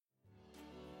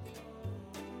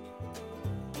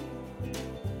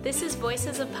This is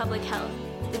Voices of Public Health,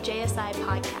 the JSI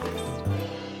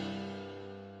podcast.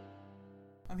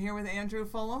 I'm here with Andrew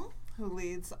Fulham, who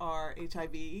leads our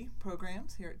HIV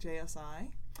programs here at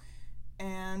JSI.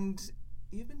 And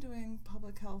you've been doing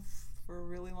public health for a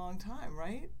really long time,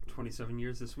 right? 27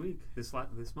 years this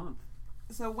month.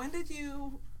 So when did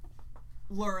you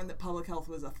learn that public health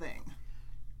was a thing?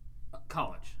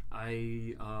 College.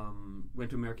 I went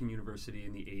to American University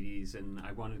in the 80s, and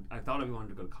I thought I wanted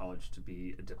to go to college to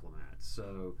be a diplomat.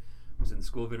 So I was in the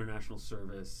School of International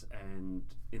Service, and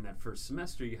in that first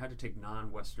semester, you had to take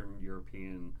non-Western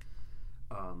European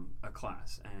a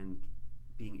class. And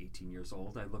being 18 years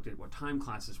old, I looked at what time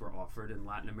classes were offered. In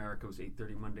Latin America, it was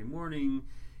 8:30 Monday morning.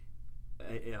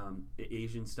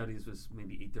 Asian studies was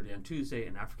maybe 8:30 on Tuesday,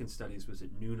 and African studies was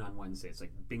at noon on Wednesday. It's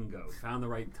like bingo, found the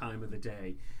right time of the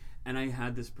day. And I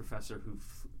had this professor who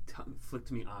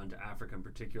flicked me on to Africa, and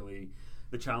particularly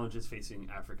the challenges facing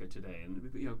Africa today.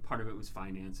 And part of it was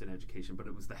finance and education, but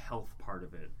it was the health part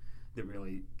of it that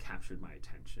really captured my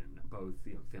attention. Both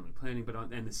family planning,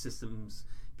 and the systems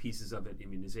pieces of it,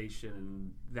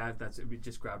 immunization, and it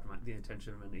just grabbed the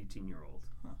attention of an 18-year-old.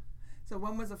 Huh. So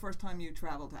when was the first time you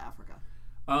traveled to Africa?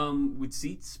 With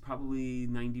seats, probably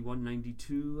 91,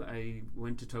 92, I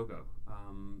went to Togo.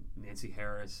 Nancy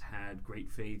Harris had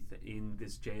great faith in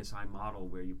this JSI model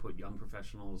where you put young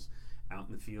professionals out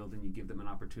in the field and you give them an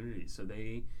opportunity. So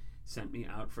they sent me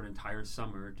out for an entire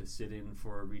summer to sit in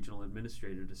for a regional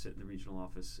administrator to sit in the regional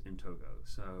office in Togo.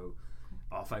 So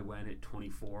off I went at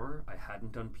 24. I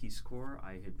hadn't done Peace Corps.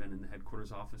 I had been in the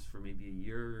headquarters office for maybe a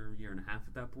year and a half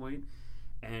at that point.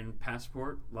 And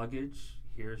passport, luggage,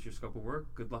 here's your scope of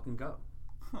work, good luck and go.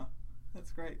 Huh,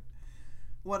 that's great.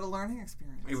 What a learning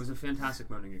experience. It was a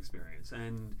fantastic learning experience.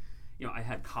 And, I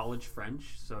had college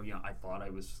French, so, I thought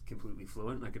I was completely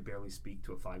fluent, and I could barely speak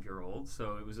to a 5-year-old.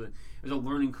 So it was a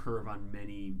learning curve on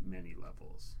many, many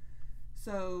levels.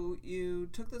 So you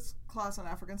took this class on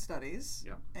African Studies.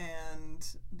 Yeah. And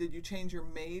did you change your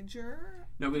major?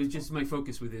 No, it was just my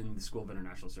focus within the School of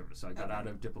International Service. So I got out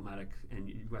of diplomatic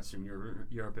and Western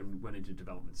Europe and went into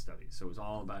development studies. So it was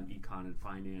all about econ and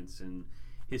finance and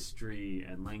history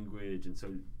and language, and so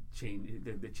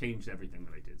they changed everything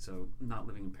that I did. So not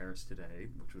living in Paris today,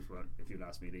 which was what, if you'd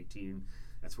asked me at 18,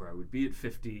 that's where I would be at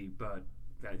 50. But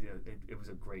it was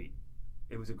a great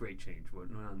change.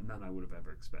 None I would have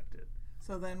ever expected.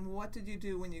 So then what did you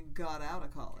do when you got out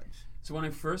of college? So when I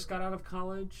first got out of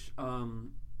college,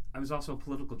 I was also a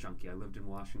political junkie. I lived in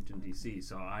Washington, D.C.,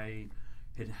 so I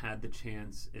had the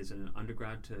chance as an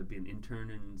undergrad to be an intern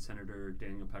in Senator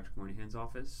Daniel Patrick Moynihan's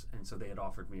office, and so they had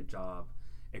offered me a job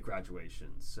at graduation.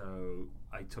 So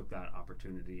I took that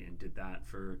opportunity and did that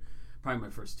for probably my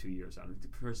first 2 years out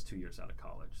of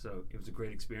college. So it was a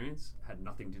great experience. Had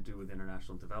nothing to do with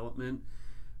international development.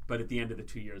 But at the end of the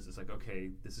 2 years, it's like,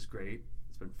 okay, this is great.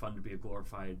 It's been fun to be a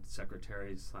glorified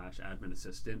secretary / admin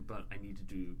assistant, but I need to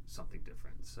do something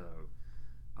different. So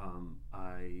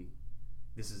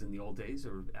this is in the old days,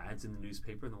 or ads in the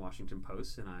newspaper, in the Washington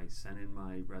Post, and I sent in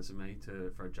my resume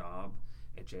for a job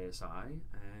at JSI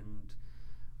and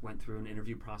went through an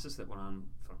interview process that went on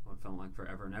what felt like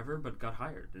forever and ever, but got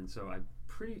hired. And so I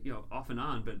off and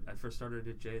on, but I first started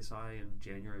at JSI in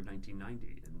January of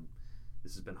 1990, and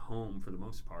this has been home for the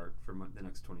most part for the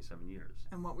next 27 years.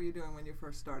 And what were you doing when you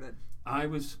first started? I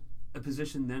was a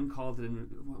position then called,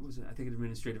 what was it? I think an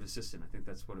administrative assistant. I think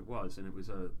that's what it was. And it was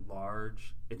a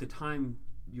large, at the time,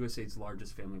 USAID's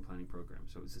largest family planning program.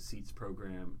 So it was a SEATS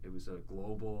program. It was a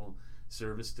global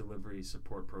service delivery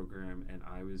support program. And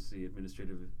I was the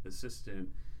administrative assistant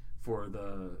for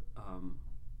the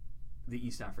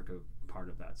East Africa part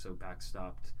of that. So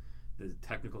backstopped the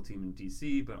technical team in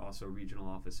DC, but also a regional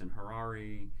office in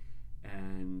Harare,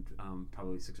 and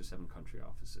probably 6 or 7 country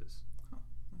offices. Oh,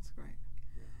 that's great.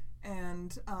 Yeah.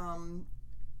 And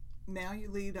now you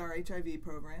lead our HIV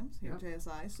programs here at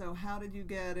JSI. So how did you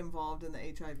get involved in the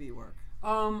HIV work?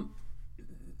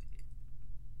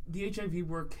 The HIV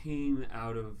work came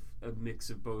out of a mix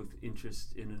of both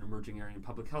interest in an emerging area in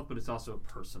public health, but it's also a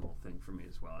personal thing for me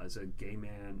as well. As a gay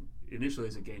man, initially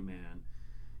as a gay man,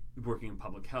 working in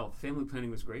public health, family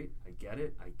planning was great. I get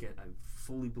it. I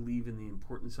fully believe in the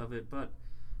importance of it, but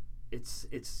it's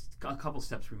a couple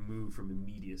steps removed from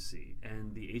immediacy.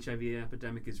 And the HIV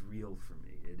epidemic is real for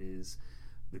me. It is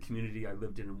the community I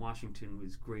lived in Washington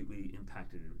was greatly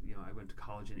impacted. I went to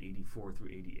college in 84 through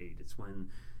 88. It's when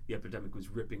the epidemic was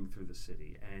ripping through the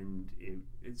city, and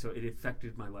so it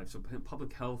affected my life. So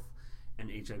public health and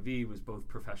HIV was both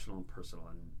professional and personal.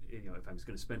 And if I was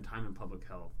going to spend time in public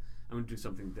health, I'm going to do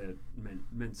something that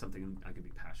meant something I could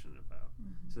be passionate about.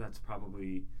 Mm-hmm. So that's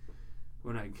probably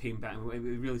when I came back, it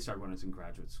really started when I was in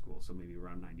graduate school, so maybe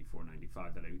around 94,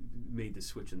 95, that I made the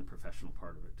switch in the professional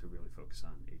part of it to really focus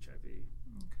on HIV.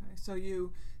 Okay, so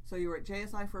you were at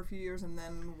JSI for a few years and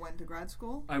then went to grad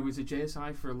school? I was at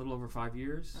JSI for a little over 5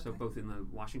 years, so Okay. both in the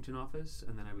Washington office,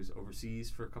 and then I was overseas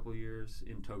for a couple of years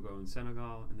in Togo and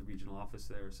Senegal in the regional office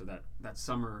there. So that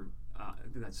summer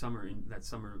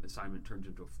assignment turned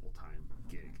into a full-time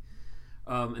gig.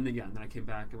 And then I came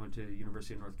back. I went to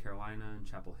University of North Carolina in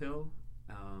Chapel Hill,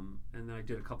 and then I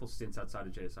did a couple stints outside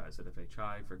of JSI. I was at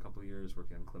FHI for a couple of years,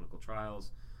 working on clinical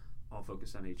trials, all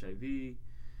focused on HIV.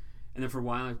 And then for a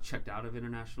while, I checked out of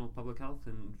international public health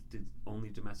and did only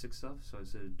domestic stuff. So I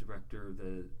was a director of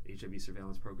the HIV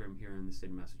surveillance program here in the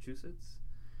state of Massachusetts.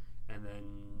 And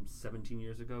then 17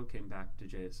 years ago, came back to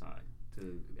JSI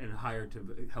and hired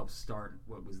to help start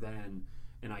what was then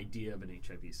an idea of an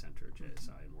HIV center at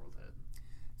JSI in World Head.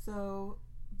 So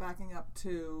backing up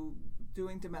to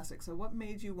doing domestic, so what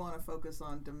made you want to focus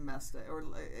on domestic, or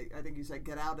I think you said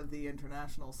get out of the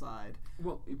international side?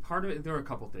 Well, part of it, there are a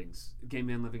couple things. Gay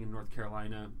man living in North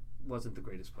Carolina wasn't the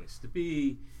greatest place to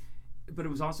be, but it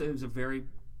was a very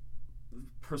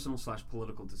personal /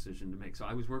 political decision to make. So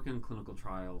I was working on clinical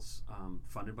trials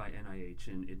funded by NIH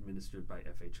and administered by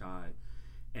FHI,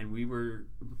 and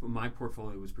my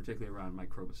portfolio was particularly around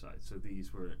microbicides. So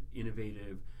these were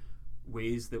innovative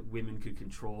ways that women could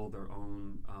control their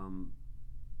own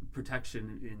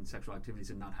protection in sexual activities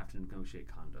and not have to negotiate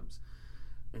condoms.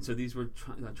 And so these were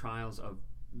trials of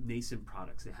nascent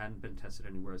products. They hadn't been tested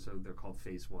anywhere, so they're called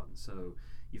phase 1. So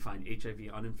you find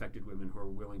HIV uninfected women who are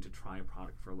willing to try a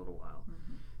product for a little while.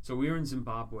 Mm-hmm. So we were in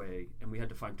Zimbabwe, and we had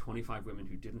to find 25 women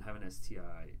who didn't have an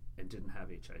STI and didn't have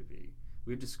HIV.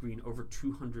 We had to screen over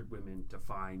 200 women to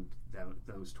find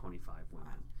those 25 women.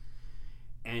 Wow.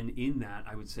 And in that,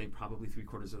 I would say probably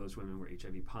 3/4 of those women were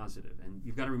HIV positive. And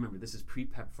you've got to remember, this is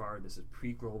pre-PEPFAR, this is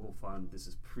pre-Global Fund, this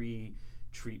is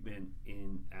pre-treatment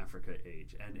in Africa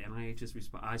age. And NIH's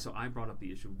response, so I brought up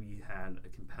the issue. We had a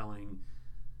compelling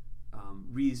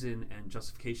reason and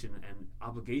justification and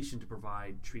obligation to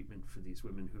provide treatment for these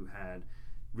women who had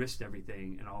risked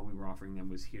everything, and all we were offering them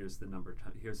was here's the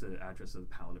address of the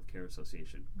Palliative Care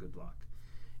Association. Good luck.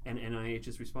 And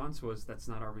NIH's response was, that's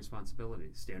not our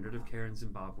responsibility. Standard of care in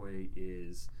Zimbabwe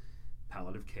is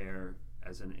palliative care.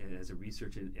 As a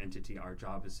research entity, our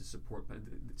job is to support the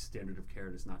standard of care.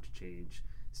 It is not to change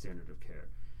standard of care.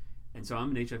 And so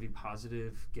I'm an HIV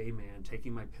positive gay man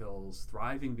taking my pills,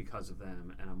 thriving because of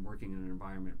them, and I'm working in an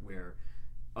environment where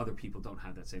other people don't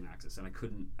have that same access. And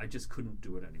I just couldn't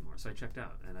do it anymore. So I checked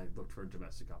out and I looked for a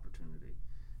domestic opportunity.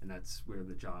 And that's where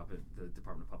the job at the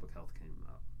Department of Public Health came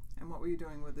up. And what were you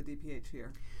doing with the DPH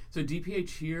here? So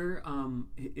DPH here,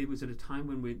 it was at a time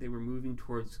when they were moving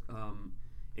towards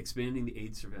expanding the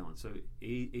AIDS surveillance. So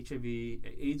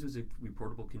AIDS was a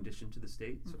reportable condition to the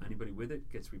state. So anybody with it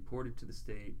gets reported to the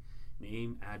state,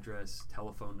 name, address,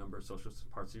 telephone number,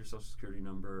 parts of your social security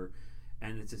number,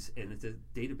 and it's a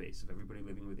database of everybody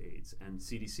living with AIDS. And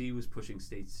CDC was pushing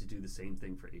states to do the same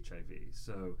thing for HIV.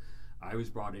 So I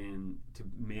was brought in to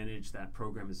manage that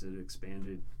program as it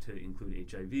expanded to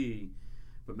include HIV,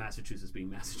 but Massachusetts being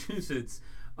Massachusetts,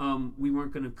 we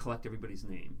weren't going to collect everybody's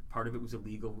name. Part of it was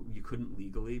illegal. You couldn't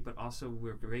legally, but also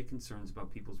we're very concerned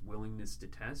about people's willingness to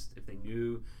test if they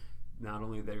knew not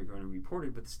only they were going to report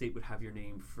it, but the state would have your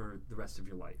name for the rest of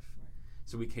your life. Right.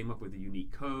 So we came up with a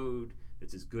unique code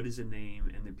that's as good as a name,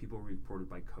 and then people were reported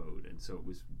by code. And so it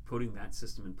was putting that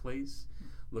system in place,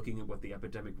 looking at what the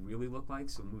epidemic really looked like,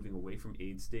 so moving away from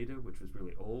AIDS data, which was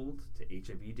really old, to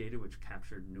HIV data, which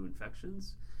captured new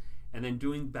infections, and then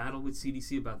doing battle with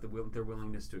CDC about their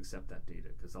willingness to accept that data,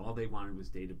 because all they wanted was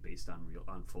data based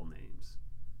on full names.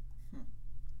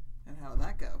 And how did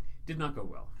that go? Did not go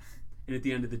well. And at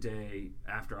the end of the day,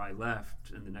 after I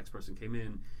left and the next person came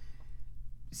in,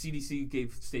 CDC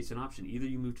gave states an option. Either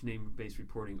you move to name-based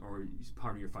reporting or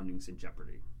part of your funding's in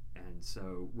jeopardy. And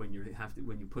so when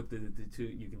you put the two,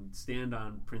 you can stand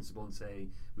on principle and say,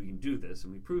 we can do this,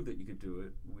 and we proved that you could do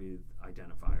it with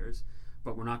identifiers,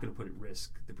 but we're not going to put at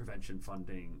risk the prevention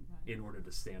funding in order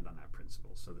to stand on that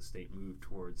principle. So the state moved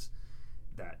towards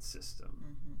that system.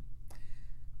 Mm-hmm.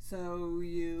 So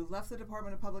you left the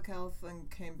Department of Public Health and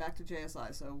came back to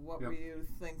JSI. So what were you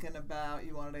thinking about?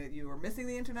 You were missing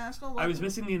the international? I was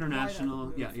missing the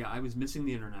international. Yeah, I was missing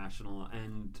the international,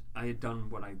 and I had done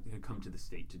what I had come to the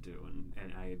state to do,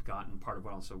 and I had gotten part of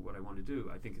what I want to do.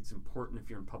 I think it's important if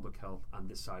you're in public health on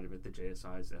this side of it, the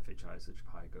JSIs, the FHIs, the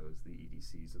CHIPIGOs, the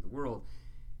EDCs of the world.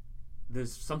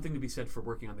 There's something to be said for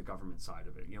working on the government side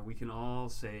of it. We can all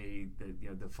say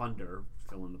that the funder,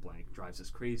 fill in the blank, drives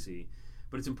us crazy.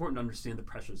 But it's important to understand the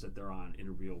pressures that they're on in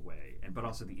a real way, but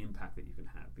also the impact that you can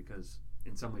have, because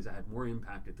in some ways I had more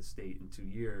impact at the state in 2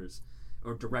 years,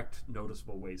 or direct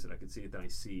noticeable ways that I could see it than I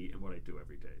see in what I do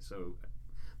every day. So,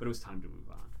 but it was time to move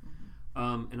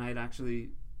on. And I had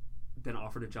actually been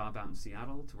offered a job out in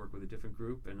Seattle to work with a different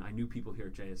group, and I knew people here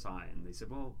at JSI, and they said,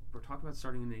 well, we're talking about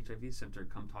starting an HIV center,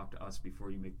 come talk to us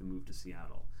before you make the move to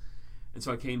Seattle. And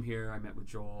so I came here, I met with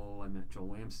Joel, I met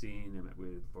Joel Lamstein, I met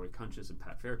with Lori Kunchis and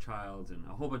Pat Fairchild, and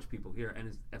a whole bunch of people here,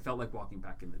 and it felt like walking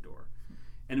back in the door.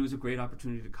 And it was a great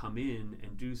opportunity to come in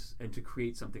and to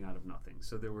create something out of nothing.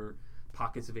 So there were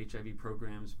pockets of HIV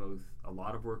programs, both a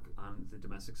lot of work on the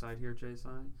domestic side here at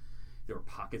JSI. There were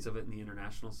pockets of it in the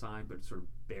international side, but sort of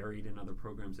buried in other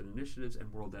programs and initiatives,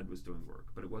 and World Ed was doing work.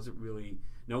 But it wasn't really,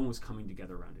 no one was coming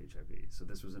together around HIV. So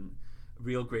this was a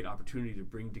real great opportunity to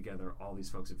bring together all these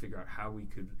folks and figure out how we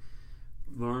could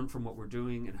learn from what we're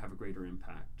doing and have a greater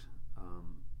impact,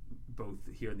 both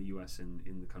here in the U.S. and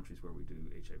in the countries where we do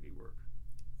HIV work.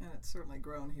 And it's certainly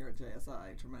grown here at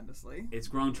JSI tremendously. It's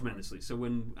grown tremendously. So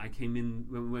when I came in,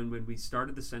 when we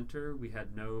started the center, we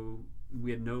had no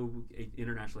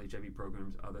international HIV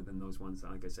programs other than those ones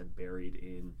that, like I said, buried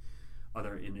in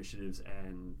other initiatives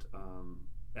and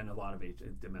a lot of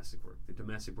domestic work. The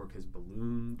domestic work has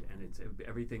ballooned, and it's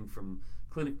everything from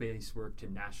clinic-based work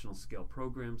to national-scale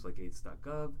programs like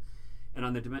AIDS.gov. And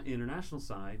on the international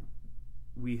side,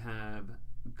 we have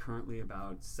currently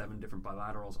about 7 different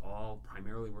bilaterals, all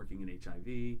primarily working in HIV.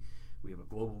 We have a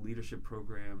global leadership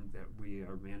program that we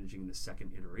are managing in the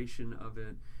second iteration of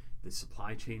it. The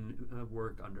supply chain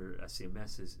work under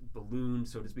SCMS has ballooned,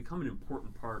 so it has become an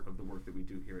important part of the work that we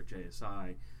do here at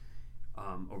JSI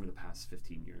over the past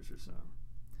 15 years or so.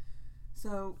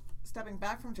 So, stepping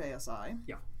back from JSI,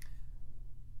 yeah,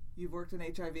 you've worked in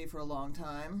HIV for a long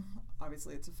time.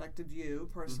 Obviously, it's affected you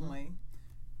personally. Mm-hmm.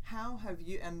 How have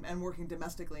you, and working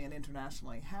domestically and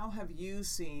internationally, how have you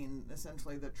seen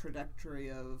essentially the trajectory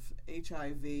of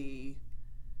HIV?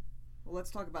 Well,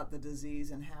 let's talk about the disease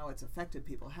and how it's affected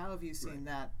people. How have you seen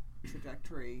that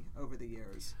trajectory over the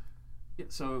years? Yeah,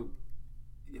 so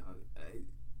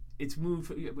it's moved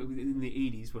in the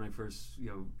 80s when I first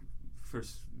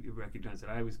recognized that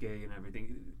I was gay and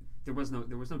everything. There was no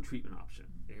treatment option.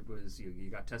 It was you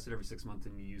got tested every 6 months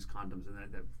and you used condoms, and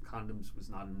that condoms was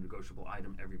not a negotiable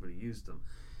item. Everybody used them.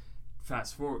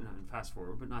 Fast forward,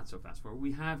 but not so fast forward.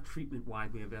 We have treatment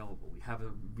widely available. We have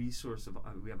we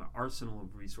have an arsenal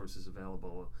of resources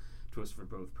available to us for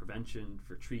both prevention,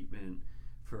 for treatment,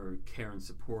 for care and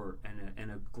support,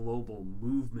 and a global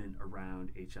movement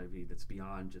around HIV that's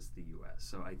beyond just the U.S.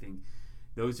 So I think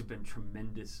those have been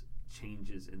tremendous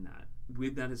changes in that.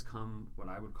 With that has come what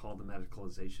I would call the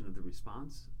medicalization of the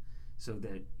response, so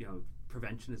that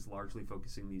prevention is largely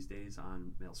focusing these days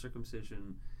on male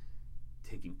circumcision,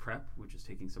 taking PrEP, which is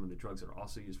taking some of the drugs that are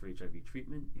also used for HIV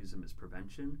treatment, use them as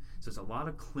prevention. So it's a lot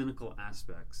of clinical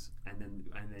aspects, and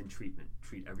then treatment.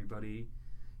 Treat everybody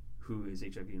who is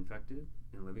HIV infected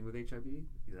and living with HIV.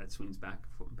 That swings back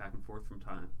and forth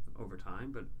over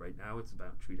time, but right now it's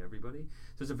about treat everybody.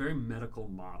 So it's a very medical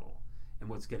model. And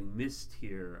what's getting missed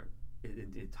here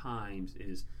at times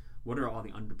is what are all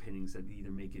the underpinnings that either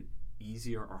make it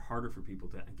easier or harder for people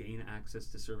to gain access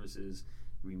to services,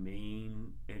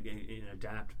 remain and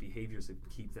adapt behaviors that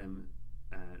keep them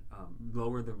at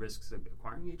lower the risks of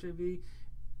acquiring HIV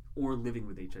or living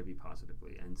with HIV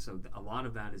positively. And so a lot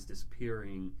of that is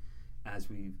disappearing as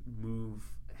we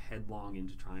move headlong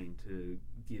into trying to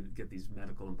get these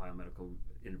medical and biomedical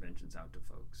interventions out to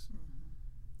folks. Mm-hmm.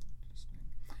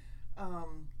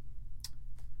 Interesting.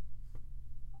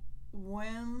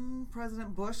 When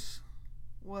President Bush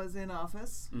was in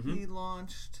office, mm-hmm. he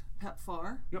launched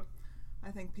PEPFAR. Yep.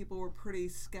 I think people were pretty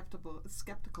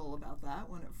skeptical about that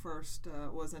when it first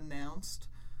was announced.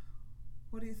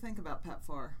 What do you think about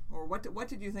PEPFAR? Or what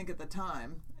did you think at the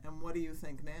time, and what do you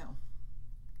think now?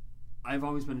 I've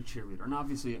always been a cheerleader, and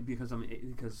obviously because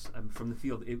I'm from the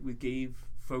field, it gave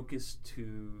focus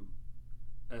to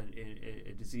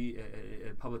a disease,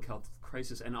 a public health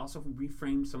crisis, and also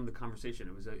reframed some of the conversation.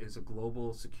 It was a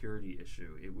global security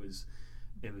issue. It was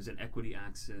an equity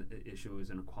access issue. It was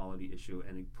an equality issue,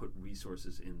 and it put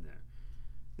resources in there.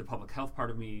 The public health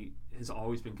part of me has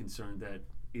always been concerned that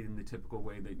in the typical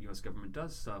way that U.S. government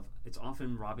does stuff, it's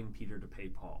often robbing Peter to pay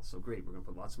Paul. So great, we're going to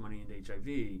put lots of money into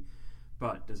HIV,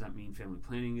 but does that mean family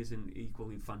planning isn't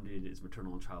equally funded? Is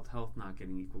maternal and child health not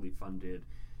getting equally funded?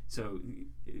 So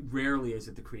rarely is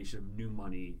it the creation of new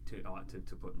money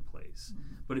to put in place.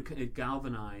 Mm-hmm. But it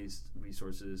galvanized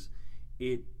resources.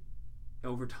 It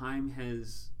over time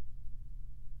has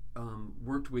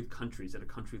worked with countries at a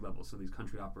country level, so these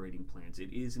country operating plans.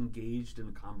 It is engaged in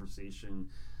a conversation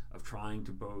of trying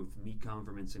to both meet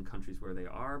governments in countries where they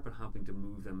are, but helping to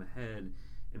move them ahead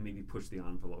and maybe push the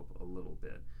envelope a little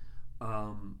bit.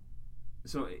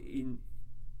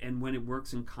 And when it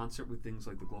works in concert with things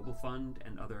like the Global Fund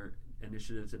and other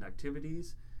initiatives and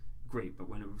activities, great. But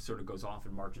when it sort of goes off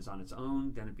and marches on its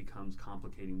own, then it becomes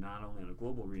complicating not only in a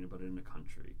global arena, but in a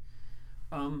country.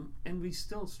 And we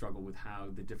still struggle with how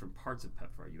the different parts of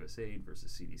PEPFAR, USAID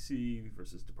versus CDC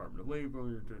versus Department of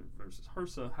Labor versus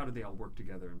HRSA, how do they all work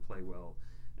together and play well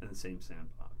in the same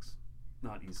sandbox?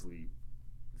 Not easily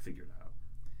figured out.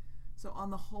 So on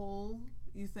the whole,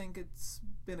 you think it's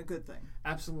been a good thing?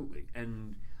 Absolutely.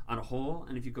 And on a whole,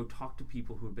 and if you go talk to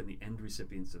people who have been the end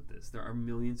recipients of this, there are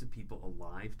millions of people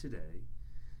alive today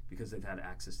because they've had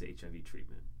access to HIV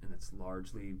treatment. And that's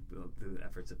largely the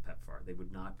efforts of PEPFAR. They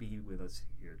would not be with us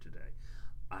here today.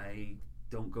 I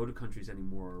don't go to countries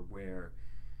anymore where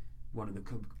one of the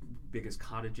biggest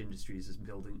cottage industries is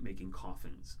making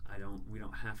coffins. We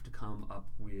don't have to come up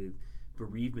with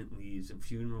bereavement leaves and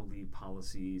funeral leave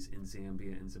policies in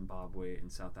Zambia and Zimbabwe and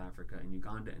South Africa and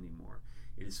Uganda anymore.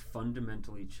 It has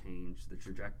fundamentally changed the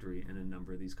trajectory in a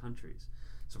number of these countries.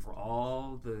 So for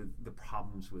all the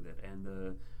problems with it and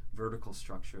the vertical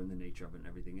structure and the nature of it and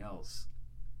everything else,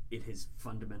 it has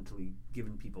fundamentally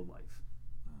given people life.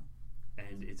 Wow.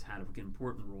 And it's had an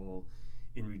important role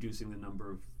in reducing the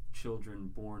number of children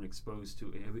born exposed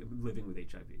to living with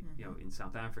HIV. Mm-hmm. In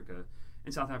South Africa,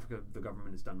 the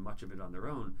government has done much of it on their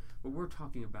own, but we're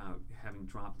talking about having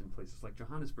dropped in places like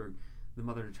Johannesburg, the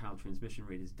mother-to-child transmission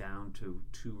rate is down to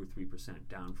 2 or 3%,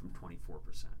 down from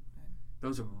 24%.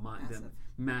 Those are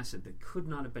massive. That could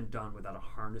not have been done without a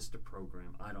harnessed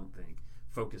program, I don't think,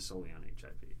 focused solely on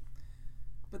HIV.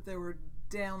 But there were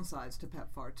downsides to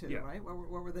PEPFAR too, right? What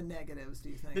were the negatives, do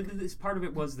you think? This part of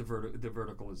it was the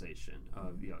verticalization.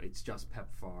 It's just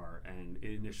PEPFAR, and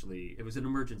initially it was an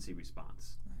emergency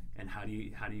response. Right. And how do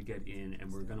you get in?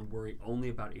 And we're going to worry only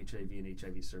about HIV and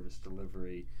HIV service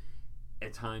delivery,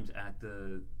 at times at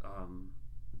the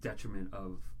detriment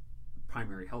of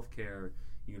primary health care,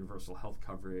 universal health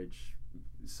coverage,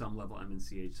 some level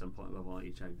MNCH, some level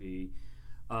HIV.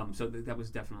 So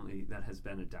that has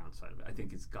been a downside of it. I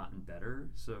think it's gotten better.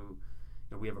 So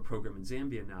we have a program in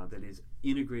Zambia now that is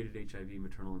integrated HIV,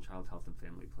 maternal and child health and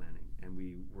family planning. And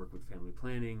we work with family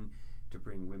planning to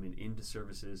bring women into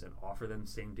services and offer them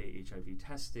same-day HIV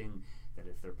testing, that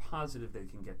if they're positive, they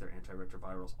can get their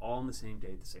antiretrovirals all on the same day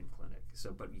at the same clinic.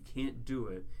 But you can't do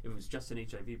it. If it was just an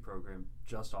HIV program,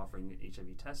 just offering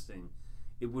HIV testing,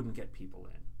 it wouldn't get people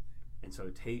in. And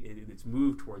so it's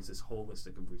moved towards this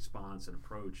holistic response and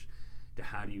approach to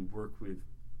how do you work with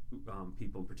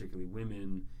people, particularly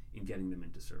women, in getting them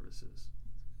into services.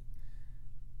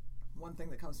 One thing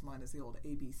that comes to mind is the old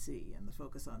ABC, and the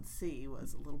focus on C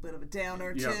was a little bit of a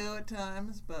downer too at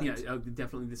times. But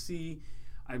definitely the C.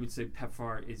 I would say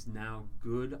PEPFAR is now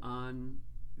good on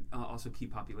also key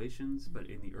populations, but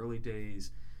in the early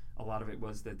days, a lot of it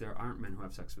was that there aren't men who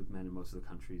have sex with men in most of the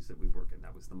countries that we work in.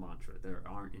 That was the mantra. There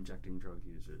aren't injecting drug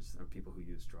users or people who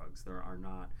use drugs. There are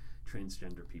not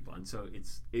transgender people. And so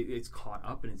it's caught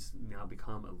up, and it's now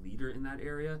become a leader in that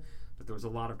area. But there was a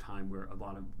lot of time where a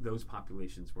lot of those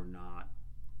populations were not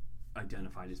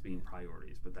identified as being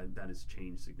priorities. But that has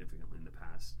changed significantly in the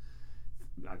past,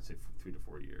 I would say, 3 to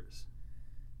 4 years.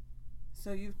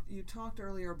 So you talked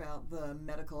earlier about the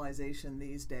medicalization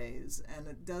these days, and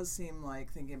it does seem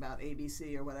like, thinking about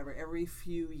ABC or whatever, every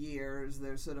few years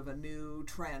there's sort of a new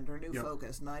trend or new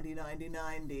focus,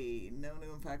 90-90-90, no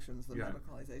new infections, the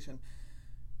medicalization.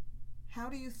 How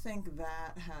do you think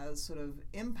that has sort of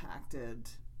impacted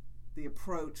the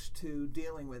approach to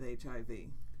dealing with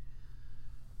HIV?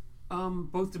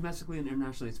 Both domestically and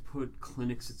internationally, it's put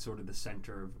clinics at sort of the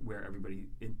center of where everybody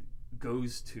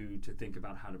goes to think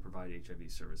about how to provide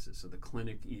HIV services. So the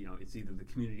clinic, it's either the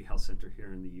community health center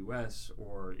here in the U.S.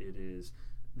 or it is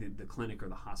the clinic or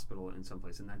the hospital in some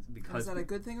place. And that's because... Is that a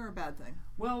good thing or a bad thing?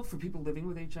 Well, for people living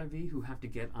with HIV who have to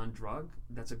get on drug,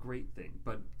 that's a great thing.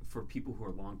 But for people who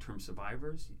are long-term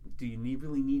survivors, do you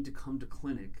really need to come to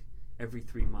clinic every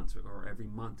 3 months or every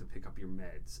month to pick up your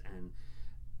meds? And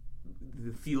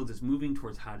the field is moving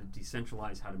towards how to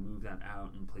decentralize, how to move that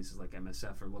out, and places like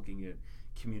MSF are looking at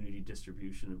community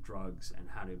distribution of drugs and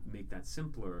how to make that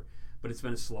simpler, but it's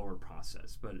been a slower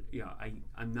process. But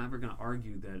I'm never going to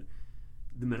argue that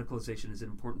the medicalization is an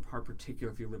important part,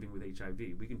 particularly if you're living with HIV.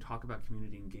 We can talk about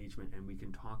community engagement, and we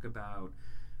can talk about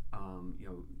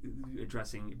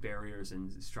addressing barriers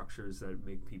and structures that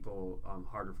make people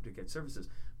harder to get services.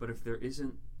 But if there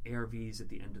isn't ARVs at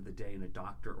the end of the day and a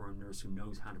doctor or a nurse who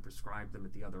knows how to prescribe them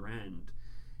at the other end,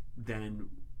 then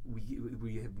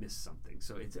we have missed something.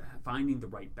 So it's finding the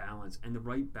right balance, and the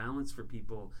right balance for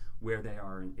people where they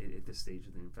are at this stage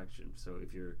of the infection. So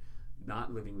if you're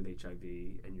not living with HIV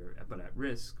and you're but at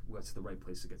risk, what's the right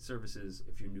place to get services?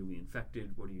 If you're newly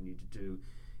infected, what do you need to do?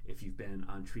 If you've been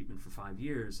on treatment for 5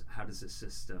 years, how does the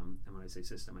system, and when I say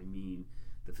system, I mean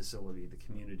the facility, the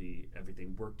community,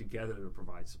 everything, work together to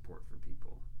provide support for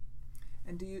people?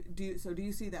 And do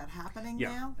you see that happening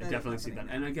now? Yeah, I definitely see that.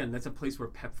 And again, that's a place where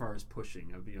PEPFAR is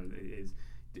pushing. Is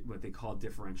what they call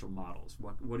differential models.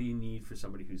 What do you need for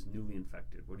somebody who's newly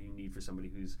infected? What do you need for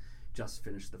somebody who's just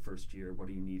finished the first year? What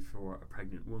do you need for a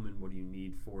pregnant woman? What do you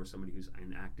need for somebody who's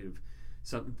an active,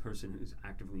 some person who's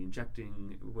actively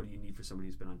injecting? What do you need for somebody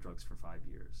who's been on drugs for 5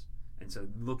 years? And so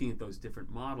looking at those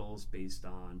different models based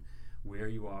on where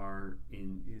you are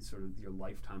in sort of your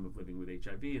lifetime of living with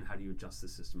HIV, and how do you adjust the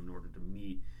system in order to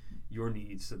meet your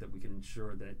needs so that we can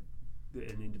ensure that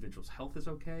an individual's health is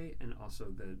okay, and also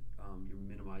that you're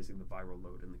minimizing the viral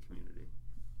load in the community.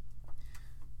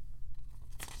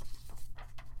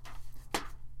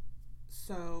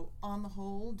 So on the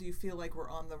whole, do you feel like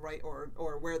we're on the right,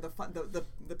 or where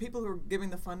the people who are giving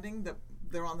the funding, that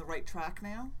they're on the right track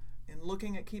now in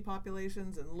looking at key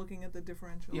populations and looking at the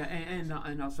differential? Yeah,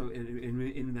 and also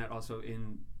in that, also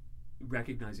in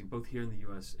recognizing both here in the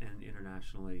U.S. and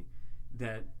internationally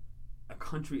that a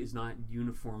country is not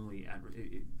uniformly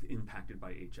impacted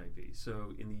by HIV.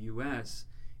 So in the U.S.,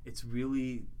 it's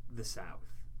really the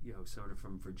South, sort of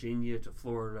from Virginia to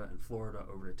Florida, and Florida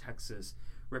over to Texas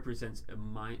represents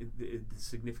the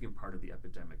significant part of the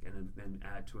epidemic, and then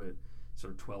add to it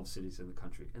sort of 12 cities in the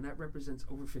country, and that represents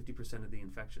over 50% of the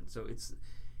infection. So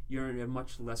you're at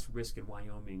much less risk in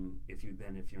Wyoming if you're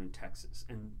in Texas,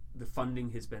 and the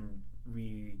funding has been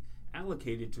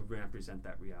reallocated to represent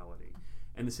that reality.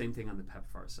 And the same thing on the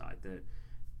PEPFAR side, that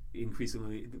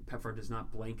increasingly PEPFAR does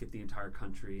not blanket the entire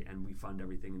country, and we fund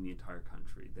everything in the entire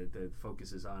country. The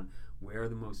focus is on where are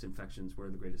the most infections, where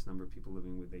are the greatest number of people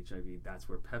living with HIV. That's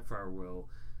where PEPFAR will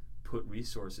put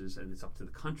resources, and it's up to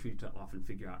the country to often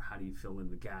figure out how do you fill in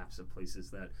the gaps of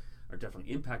places that are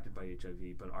definitely impacted by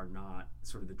HIV but are not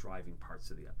sort of the driving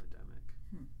parts of the epidemic.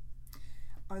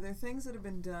 Are there things that have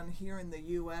been done here in the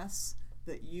U.S.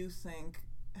 that you think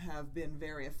have been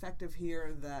very effective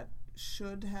here that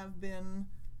should have been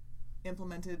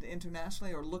implemented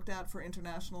internationally or looked at for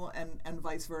international, and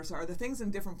vice versa? Are there things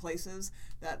in different places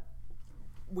that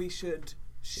we should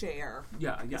share?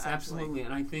 Yeah, absolutely.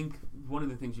 And I think one of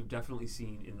the things you've definitely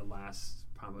seen in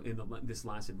this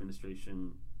last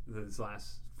administration, this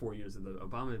last 4 years of the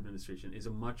Obama administration, is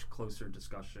a much closer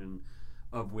discussion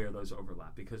of where those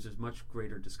overlap, because there's much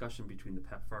greater discussion between the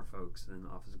PEPFAR folks and the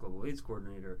Office of Global AIDS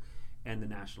Coordinator and the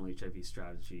National HIV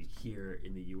Strategy here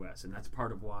in the U.S. And that's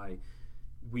part of why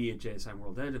we at JSI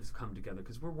World Ed have come together,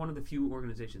 because we're one of the few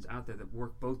organizations out there that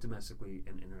work both domestically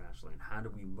and internationally. And how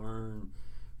do we learn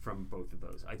from both of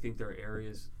those? I think there are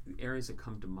areas that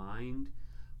come to mind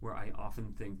where I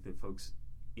often think that folks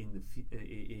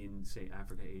in say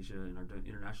Africa, Asia, and our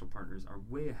international partners are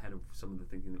way ahead of some of the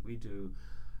thinking that we do.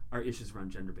 Are issues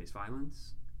around gender-based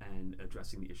violence and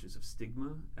addressing the issues of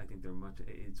stigma. I think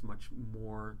it's much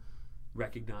more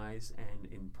recognized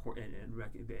and important, and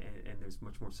there's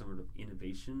much more sort of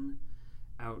innovation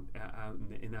out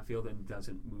in that field, and it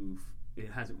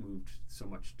hasn't moved so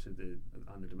much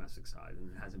on the domestic side, and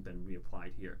it hasn't been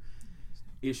reapplied here.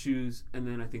 Issues, and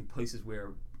then I think places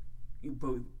where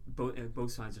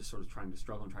both sides are sort of trying to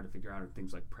struggle and trying to figure out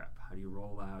things like PrEP. How do you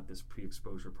roll out this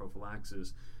pre-exposure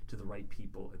prophylaxis to the right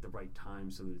people at the right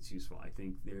time so that it's useful? I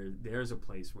think there's a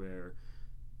place where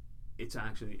it's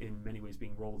actually in many ways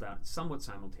being rolled out somewhat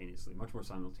simultaneously, much more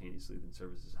simultaneously than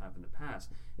services have in the past,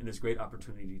 and there's great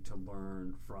opportunity to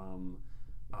learn from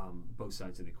both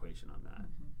sides of the equation on that.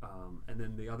 Mm-hmm. And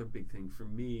then the other big thing for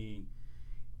me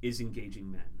is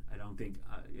engaging men.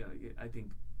 I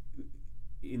think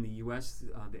in the U.S.,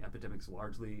 the epidemic's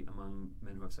largely among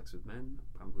men who have sex with men.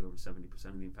 Probably over 70%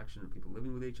 of the infection of people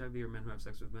living with HIV are men who have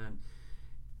sex with men.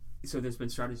 So there's been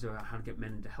strategies about how to get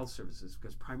men into health services,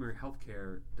 because primary health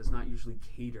care does not usually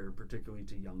cater particularly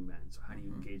to young men. So how do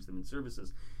you engage them in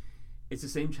services? It's the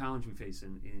same challenge we face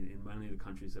in many of the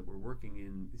countries that we're working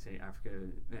in, say Africa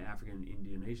and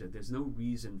India and Asia. There's no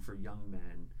reason for young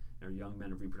men or young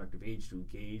men of reproductive age to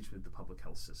engage with the public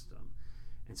health system.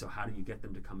 And so how do you get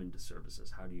them to come into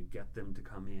services? How do you get them to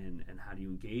come in, and how do you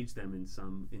engage them in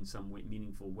some way,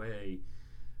 meaningful way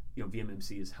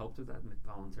VMMC has helped with that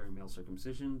voluntary male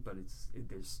circumcision, but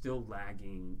they're still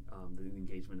lagging the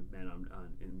engagement of men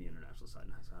in the international side.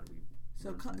 And how do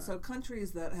we so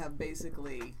countries that have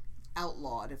basically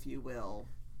outlawed, if you will,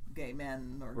 gay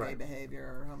men or gay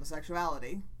behavior or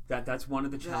homosexuality. That's one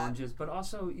of the challenges, but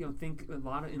also think a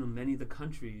lot of many of the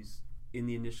countries in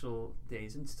the initial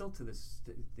days, and still to this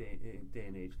day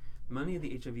and age, many of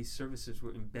the HIV services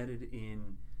were embedded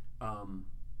in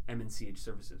MNCH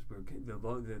services, where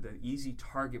the easy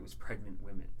target was pregnant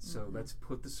women. So let's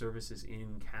put the services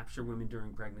in, capture women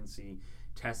during pregnancy,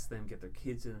 test them, get their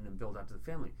kids in, and then build out to the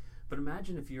family. But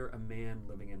imagine if you're a man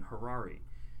living in Harare.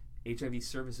 HIV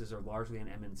services are largely an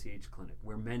MNCH clinic,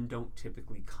 where men don't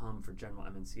typically come for general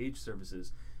MNCH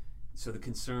services. So the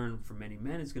concern for many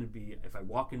men is going to be, if I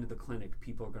walk into the clinic,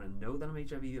 people are going to know that I'm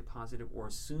HIV positive or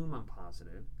assume I'm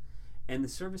positive. And the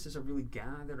services are really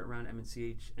gathered around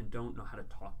MNCH and don't know how to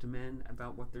talk to men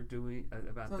about what they're doing,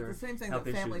 about their health issues. So the same thing that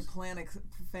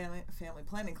family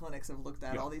planning clinics have looked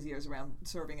at all these years around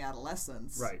serving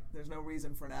adolescents. Right. There's no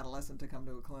reason for an adolescent to come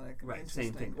to a clinic. Right,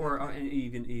 same thing. Or and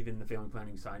even the family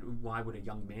planning side, why would a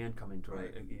young man come into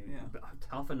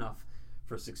tough enough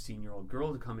for a 16-year-old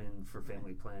girl to come in for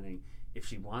family planning? If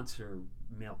she wants her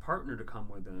male partner to come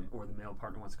with them, or the male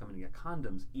partner wants to come in and get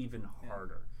condoms, even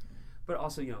harder. But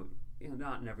also,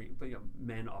 not in every, but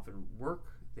men often work.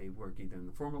 They work either in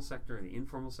the formal sector or the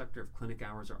informal sector. If clinic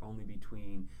hours are only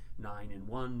between 9 and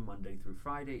 1, Monday through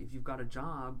Friday, if you've got a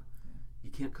job,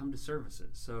 you can't come to services.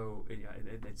 So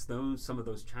it's some of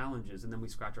those challenges, and then we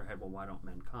scratch our head, well, why don't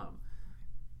men come?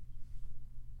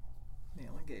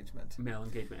 Male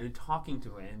engagement, and talking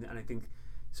to it, and I think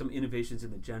some innovations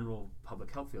in the general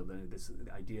public health field, this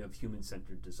idea of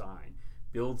human-centered design.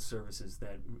 Build services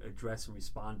that address and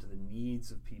respond to the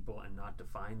needs of people and not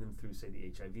define them through, say, the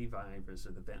HIV virus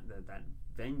or that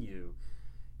venue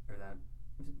or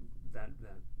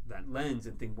that lens,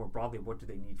 and think more broadly of what do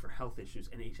they need for health issues.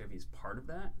 And HIV is part of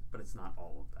that, but it's not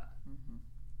all of that.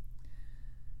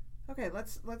 Okay,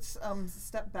 let's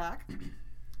step back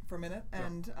for a minute.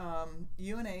 And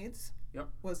UNAIDS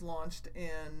was launched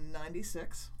in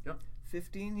 '96,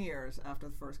 15 years after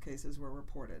the first cases were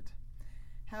reported.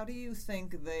 How do you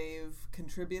think they've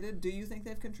contributed? Do you think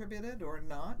they've contributed or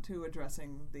not to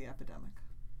addressing the epidemic?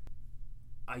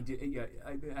 I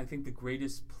think the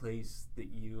greatest place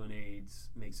that UNAIDS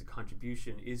makes a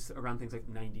contribution is around things like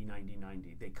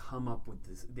 90-90-90. They come up with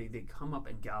this. They come up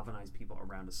and galvanize people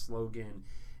around a slogan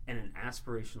and an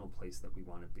aspirational place that we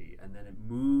want to be, and then it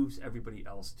moves everybody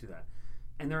else to that.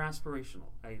 And they're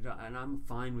aspirational, and I'm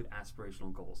fine with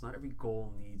aspirational goals. Not every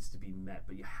goal needs to be met,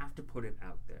 but you have to put it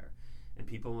out there. And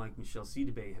people like Michelle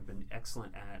Sidibe have been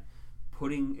excellent at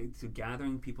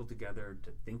gathering people together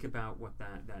to think about what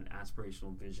that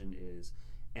aspirational vision is,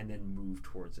 and then move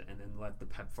towards it, and then let the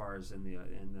PEPFARs and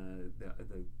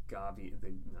the Gavi,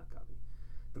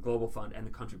 the Global Fund and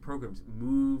the country programs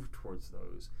move towards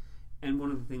those. And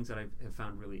one of the things that I have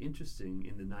found really interesting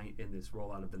in this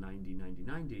rollout of the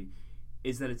 90-90-90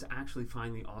 is that it's actually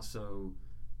finally also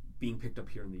being picked up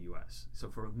here in the U.S. So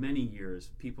for many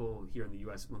years, people here in the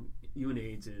U.S.,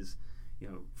 UNAIDS is,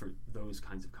 for those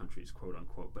kinds of countries, quote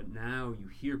unquote. But now you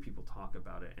hear people talk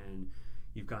about it, and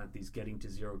you've got these Getting to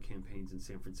Zero campaigns in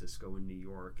San Francisco and New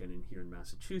York and here in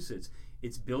Massachusetts.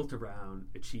 It's built around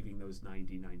achieving those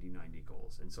 90-90-90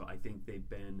 goals. And so I think they've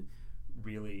been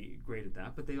really great at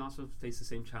that, but they also face the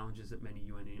same challenges that many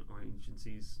UN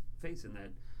agencies face, in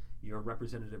that you're a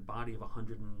representative body of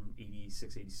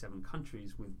 186, 87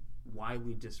 countries with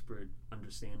widely disparate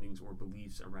understandings or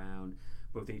beliefs around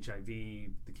both HIV,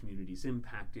 the communities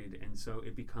impacted, and so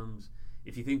it becomes,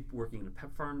 if you think working in a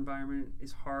PEPFAR environment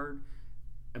is hard,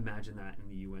 imagine that in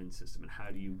the UN system, and how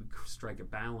do you strike a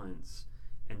balance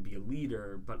and be a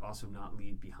leader, but also not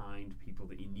leave behind people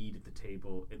that you need at the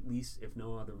table, at least if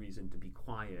no other reason to be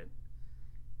quiet,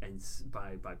 and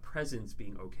by presence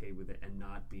being okay with it and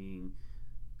not being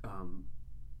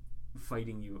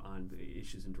fighting you on the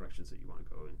issues and directions that you want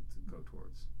to go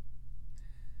towards.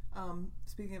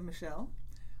 Speaking of Michelle,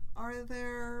 are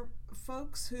there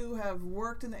folks who have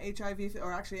worked in the HIV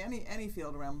or actually any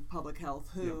field around public health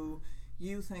who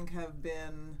you think have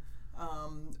been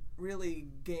really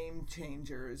game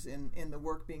changers in the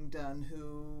work being done,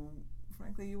 who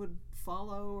frankly you would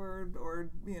follow or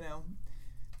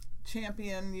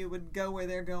champion, you would go where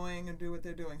they're going and do what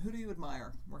they're doing? Who do you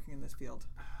admire working in this field?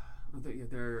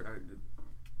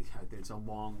 It's a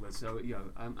long list. So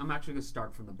I'm actually going to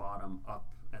start from the bottom up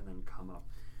and then come up.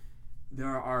 There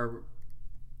are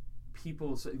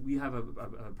people. So we have a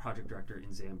project director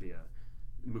in Zambia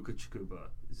Mukachikuba,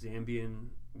 Zambian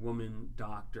woman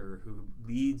doctor who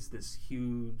leads this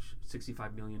huge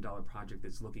 $65 million project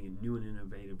that's looking at new and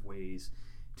innovative ways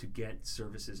to get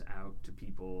services out to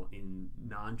people in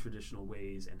non-traditional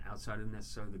ways and outside of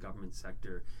necessarily the government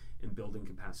sector and building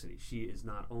capacity. She is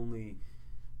not only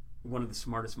one of the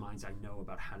smartest minds I know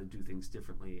about how to do things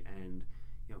differently and,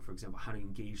 for example, how to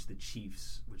engage the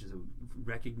chiefs, which is a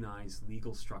recognized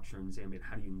legal structure in Zambia, and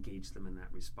how do you engage them in that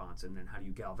response, and then how do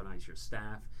you galvanize your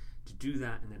staff to do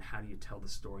that, and then how do you tell the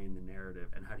story and the narrative,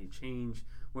 and how do you change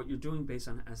what you're doing based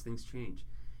on as things change.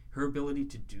 Her ability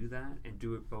to do that and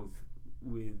do it both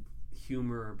with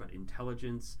humor but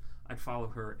intelligence, I'd follow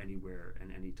her anywhere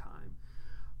and any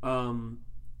time.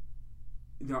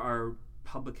 There are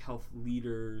public health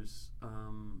leaders.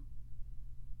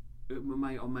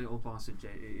 My old boss at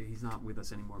he's not with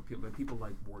us anymore, but people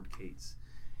like Ward Cates.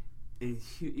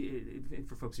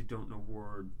 For folks who don't know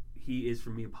Ward, he is for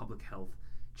me a public health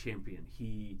champion.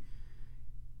 He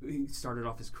started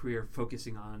off his career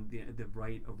focusing on the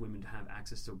right of women to have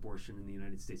access to abortion in the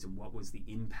United States and what was the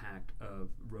impact of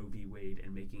Roe v. Wade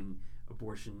and making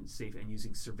abortion safe and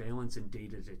using surveillance and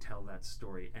data to tell that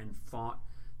story, and fought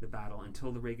the battle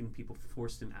until the Reagan people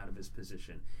forced him out of his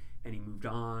position. And he moved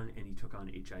on, and he took on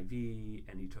HIV,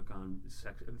 and he took on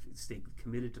stayed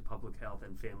committed to public health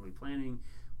and family planning,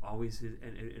 always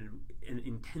and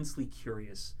intensely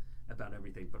curious about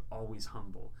everything, but always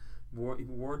humble.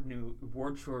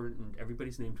 Ward shortened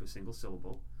everybody's name to a single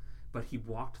syllable, but he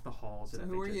walked the halls. So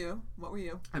who were you? What were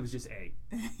you? I was just A.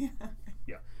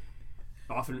 Yeah.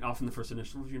 Often the first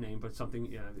initial was your name, but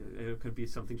something it could be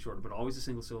something shorter, but always a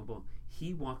single syllable.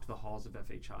 He walked the halls of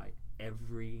FHI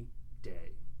every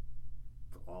day,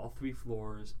 all 3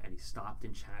 floors, and he stopped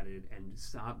and chatted and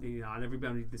stopped. Not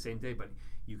everybody the same day, but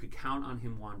you could count on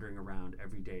him wandering around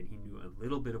every day, and he knew a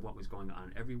little bit of what was going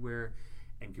on everywhere,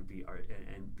 and could be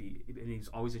and he was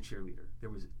always a cheerleader. There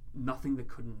was nothing that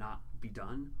could not be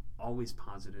done. Always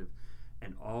positive,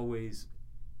 and always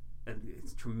a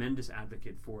tremendous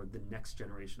advocate for the next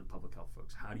generation of public health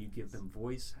folks. How do you give them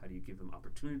voice? How do you give them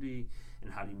opportunity?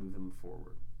 And how do you move them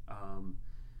forward?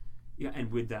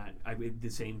 And with that, the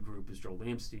same group as Joel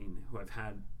Lamstein, who I've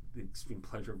had the extreme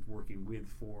pleasure of working with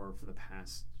for the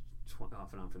past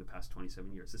off and on for the past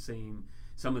 27 years.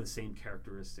 Some of the same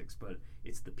characteristics, but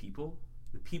it's the people.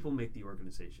 The people make the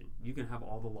organization. You can have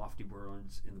all the lofty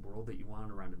words in the world that you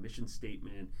want around a mission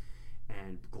statement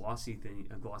and glossy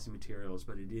materials,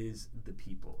 but it is the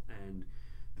people. And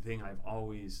the thing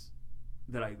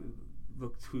that I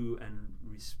look to and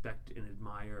respect and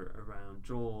admire around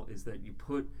Joel is that you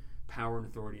put power and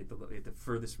authority at the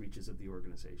furthest reaches of the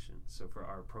organization. So for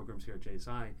our programs here at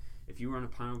JSI, if you run a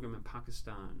program in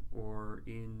Pakistan or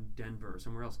in Denver or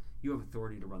somewhere else, you have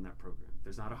authority to run that program.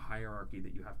 There's not a hierarchy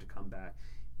that you have to come back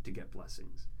to get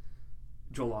blessings.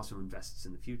 Joel also invests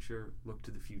in the future, look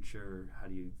to the future, how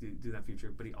do you do that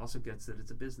future, but he also gets that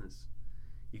it's a business.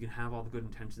 You can have all the good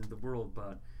intentions in the world,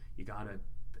 but you got to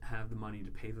have the money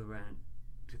to pay the rent,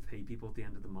 to pay people at the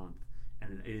end of the month,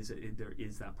 and there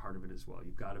is that part of it as well.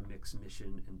 You've got to mix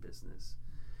mission and business.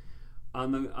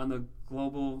 On the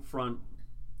global front,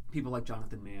 people like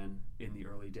Jonathan Mann in the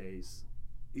early days,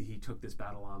 he took this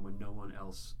battle on when no one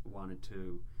else wanted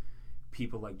to.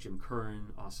 People like Jim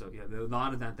Curran also, a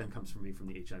lot of that then comes from me from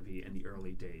the HIV in the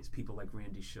early days. People like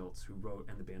Randy Schultz, who wrote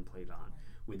and the band played on.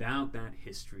 Without that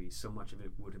history, so much of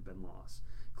it would have been lost.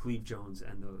 Cleve Jones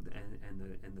and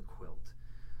the Quilt.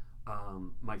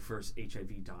 My first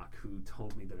HIV doc, who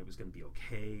told me that it was going to be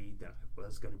okay, that I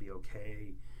was going to be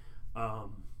okay.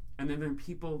 And then there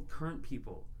are current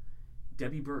people.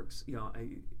 Debbie Burks,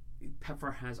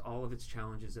 PEPFAR has all of its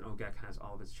challenges and OGAC has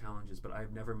all of its challenges, but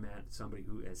I've never met somebody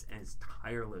who is as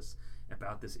tireless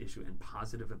about this issue and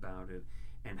positive about it,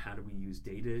 and how do we use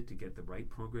data to get the right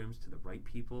programs to the right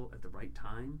people at the right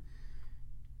time.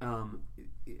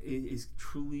 It is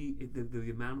truly the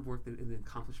amount of work and the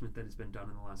accomplishment that has been done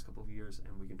in the last couple of years,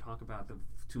 and we can talk about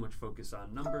too much focus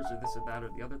on numbers or this or that or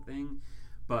the other thing,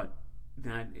 but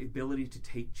that ability to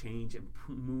take change and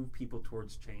move people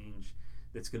towards change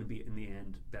that's going to be, in the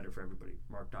end, better for everybody.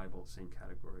 Mark Dybul, same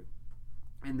category.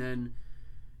 And then,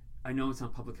 I know it's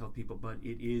not public health people, but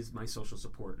it is my social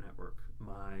support network.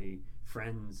 My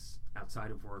friends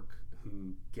outside of work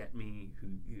who get me, who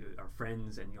are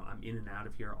friends, and I'm in and out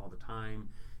of here all the time.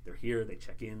 They're here, they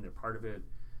check in, they're part of it.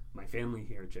 My family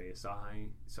here at JSI.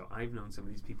 So I've known some of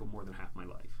these people more than half my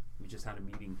life. We just had a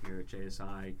meeting here at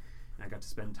JSI, and I got to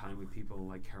spend time with people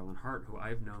like Carolyn Hart, who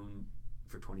I've known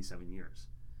for 27 years.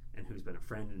 And who's been a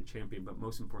friend and a champion, but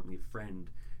most importantly, a friend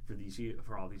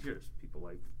for all these years. People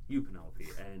like you, Penelope,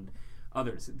 and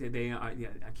others. They are,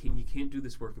 you can't do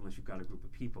this work unless you've got a group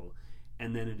of people.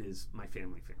 And then it is my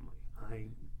family.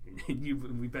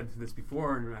 We've been through this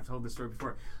before, and I've told this story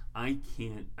before. I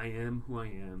am who I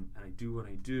am, and I do what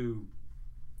I do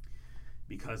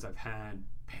because I've had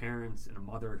parents and a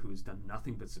mother who has done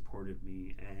nothing but supported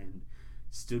me and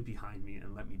stood behind me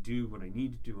and let me do what I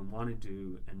need to do and want to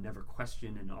do and never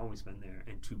questioned and always been there,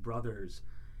 and 2 brothers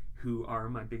who are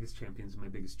my biggest champions and my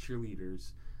biggest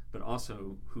cheerleaders, but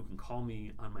also who can call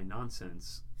me on my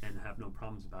nonsense and have no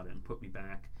problems about it and put me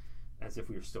back as if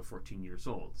we were still 14 years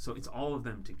old. So it's all of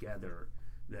them together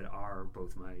that are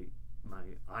both my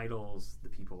idols, the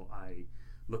people I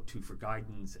look to for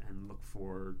guidance and look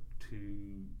for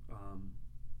to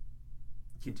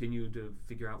continue to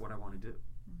figure out what I want to do.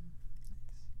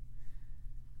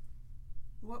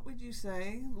 What would you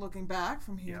say, looking back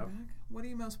from here Yep. back, what are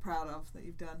you most proud of that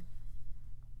you've done?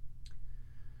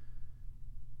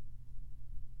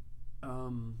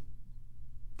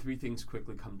 3 things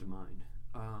quickly come to mind.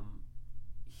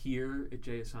 Here at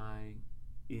JSI,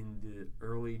 in the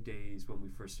early days when we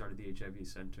first started the HIV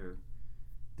Center,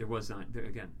 there was no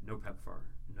PEPFAR,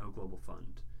 no Global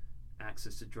Fund,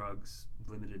 access to drugs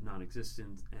limited,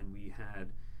 non-existent, and we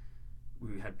had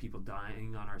people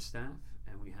dying on our staff,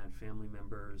 and we had family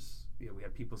members. We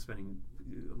had people spending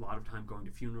a lot of time going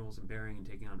to funerals and burying and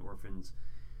taking on orphans.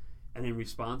 And in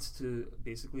response to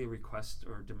basically a request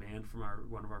or demand from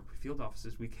one of our field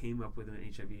offices, we came up with an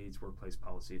HIV/AIDS workplace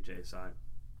policy at JSI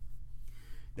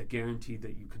that guaranteed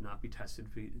that you could not be tested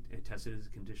as a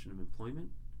condition of employment,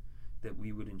 that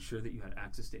we would ensure that you had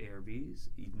access to ARVs,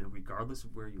 regardless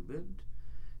of where you lived,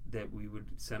 that we would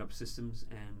set up systems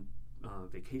and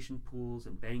vacation pools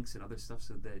and banks and other stuff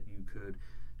so that you could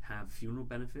have funeral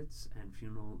benefits and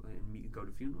go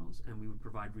to funerals, and we would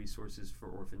provide resources for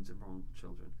orphans and vulnerable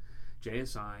children.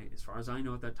 JSI, as far as I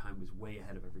know at that time, was way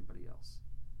ahead of everybody else.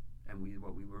 And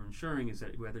what we were ensuring is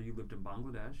that whether you lived in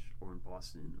Bangladesh or in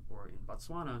Boston or in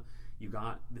Botswana, you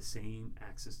got the same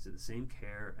access to the same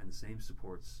care and the same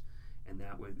supports, and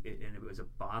it was a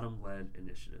bottom-led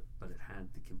initiative, but it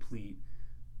had the complete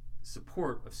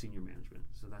support of senior management.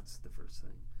 So that's the first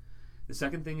thing. The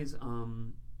second thing is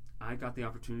I got the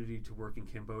opportunity to work in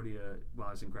Cambodia while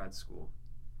I was in grad school,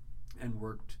 and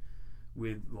worked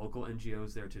with local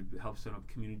NGOs there to help set up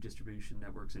community distribution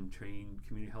networks and train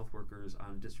community health workers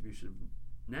on distribution of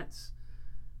nets,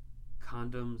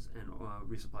 condoms, and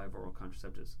resupply of oral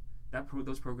contraceptives.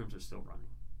 Those programs are still running.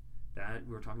 That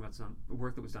we were talking about some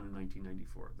work that was done in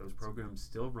 1994. Those programs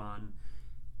still run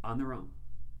on their own.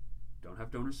 Don't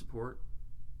have donor support.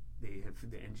 The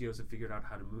NGOs have figured out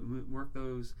how to work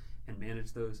those and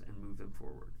manage those and move them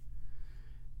forward.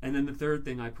 And then the third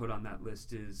thing I put on that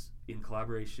list is, in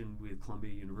collaboration with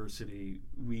Columbia University,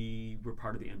 we were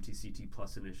part of the MTCT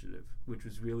Plus initiative, which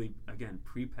was really, again,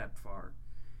 pre-PEPFAR.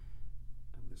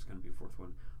 There's going to be a fourth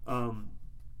one.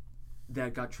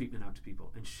 That got treatment out to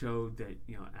people and showed that,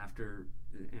 after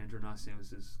Andrew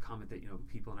Nasios' comment that,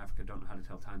 people in Africa don't know how to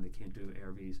tell time, they can't do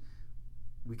ARVs,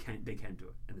 they can do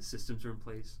it. And the systems are in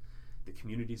place, the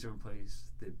communities are in place,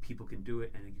 the people can do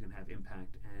it, and you can have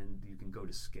impact, and you can go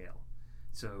to scale.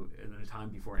 So at a time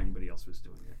before anybody else was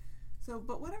doing it. So,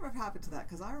 but whatever happened to that?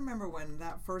 Because I remember when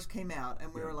that first came out,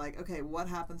 and we were like, okay, what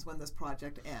happens when this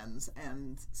project ends,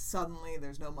 and suddenly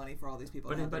there's no money for all these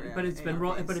people? But it's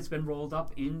been rolled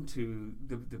up into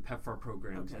the PEPFAR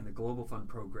programs and the Global Fund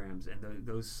programs, and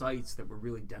those sites that were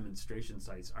really demonstration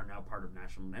sites are now part of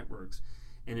national networks,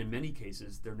 and in many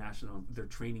cases they're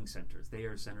training centers. They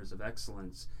are centers of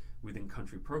excellence within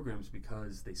country programs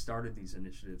because they started these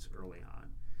initiatives early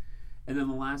on. And then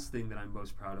the last thing that I'm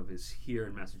most proud of is here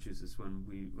in Massachusetts,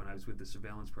 when I was with the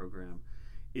surveillance program,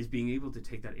 is being able to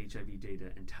take that HIV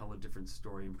data and tell a different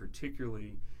story, and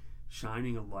particularly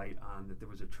shining a light on that there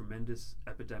was a tremendous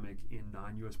epidemic in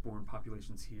non-U.S. born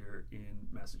populations here in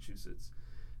Massachusetts.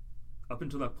 Up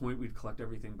until that point, we'd collect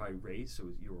everything by race. So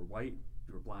you were white,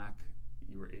 you were black,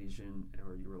 you were Asian,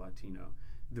 or you were Latino.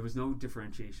 There was no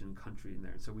differentiation country in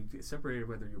there. So we separated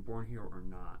whether you're born here or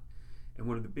not. And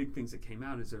one of the big things that came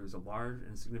out is there was a large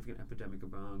and significant epidemic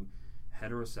among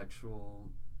heterosexual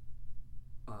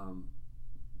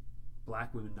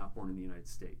black women not born in the United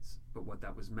States. But what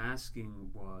that was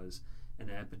masking was an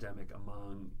epidemic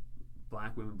among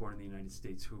black women born in the United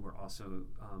States who were also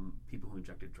people who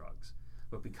injected drugs.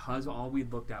 But because all we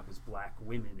looked at was black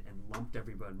women and lumped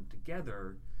everybody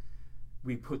together,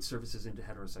 we put services into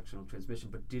heterosexual transmission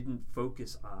but didn't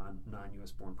focus on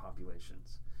non-U.S. born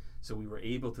populations. So we were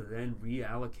able to then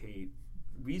reallocate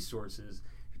resources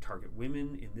to target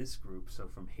women in this group, so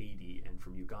from Haiti and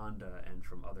from Uganda and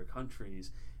from other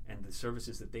countries, and the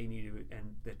services that they needed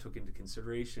and that took into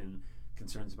consideration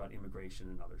concerns about immigration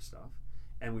and other stuff.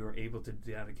 And we were able to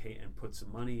dedicate and put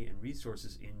some money and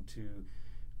resources into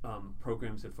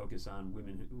programs that focus on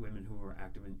women who were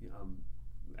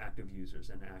active users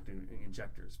and active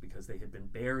injectors, because they had been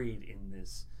buried in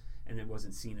this, and it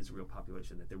wasn't seen as a real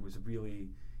population. That there was really,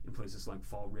 in places like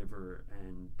Fall River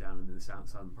and down in the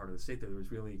southern part of the state, there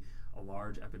was really a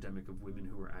large epidemic of women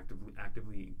who were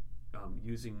actively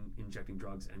injecting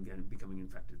drugs and becoming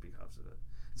infected because of it.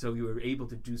 So you were able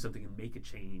to do something and make a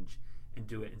change and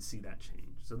do it and see that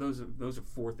change. So those are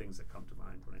 4 things that come to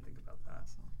mind when I think about that.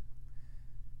 Awesome.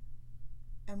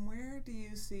 And where do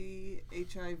you see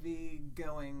HIV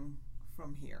going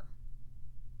from here?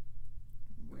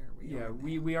 Where are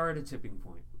we? We are at a tipping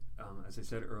point. As I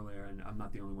said earlier, and I'm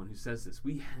not the only one who says this,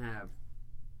 we have,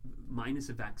 minus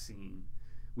a vaccine,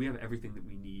 we have everything that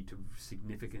we need to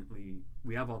significantly,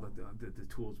 we have all the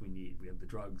tools we need. We have the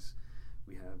drugs,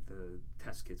 we have the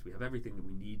test kits, we have everything that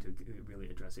we need to really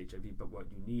address HIV, but what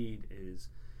you need is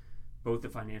both the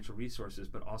financial resources,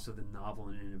 but also the novel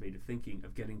and innovative thinking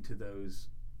of getting to those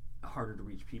harder to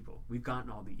reach people. We've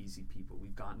gotten all the easy people.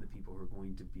 We've gotten the people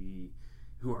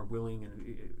who are willing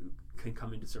and can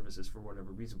come into services for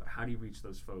whatever reason, but how do you reach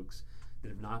those folks that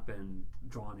have not been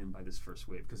drawn in by this first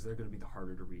wave? Because they're going to be the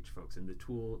harder to reach folks, and the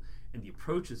tool and the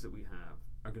approaches that we have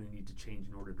are going to need to change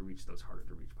in order to reach those harder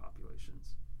to reach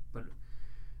populations. But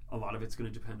a lot of it's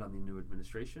going to depend on the new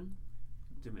administration,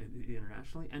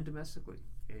 internationally and domestically.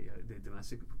 The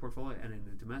domestic portfolio, and in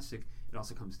the domestic, it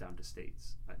also comes down to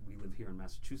states. We live here in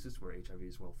Massachusetts, where HIV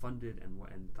is well funded and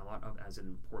thought of as an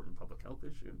important public health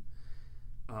issue.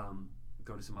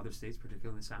 Go to some other states,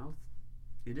 particularly in the South,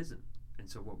 it isn't. And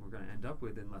so what we're going to end up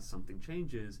with, unless something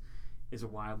changes, is a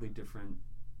wildly different,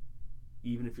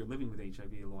 even if you're living with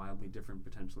HIV, a wildly different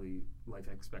potentially life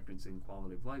expectancy and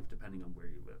quality of life depending on where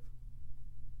you live.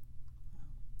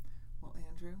 Well,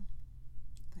 Andrew,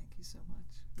 thank you so much.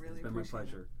 Really It's been my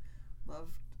pleasure.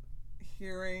 Loved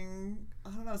hearing,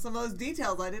 some of those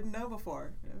details I didn't know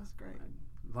before. It was great.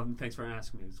 I love them. Thanks for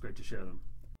asking me. It was great to share them.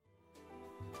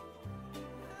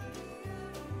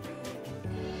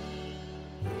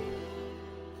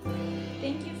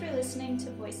 Thank you for listening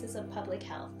to Voices of Public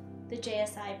Health, the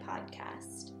JSI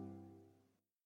podcast.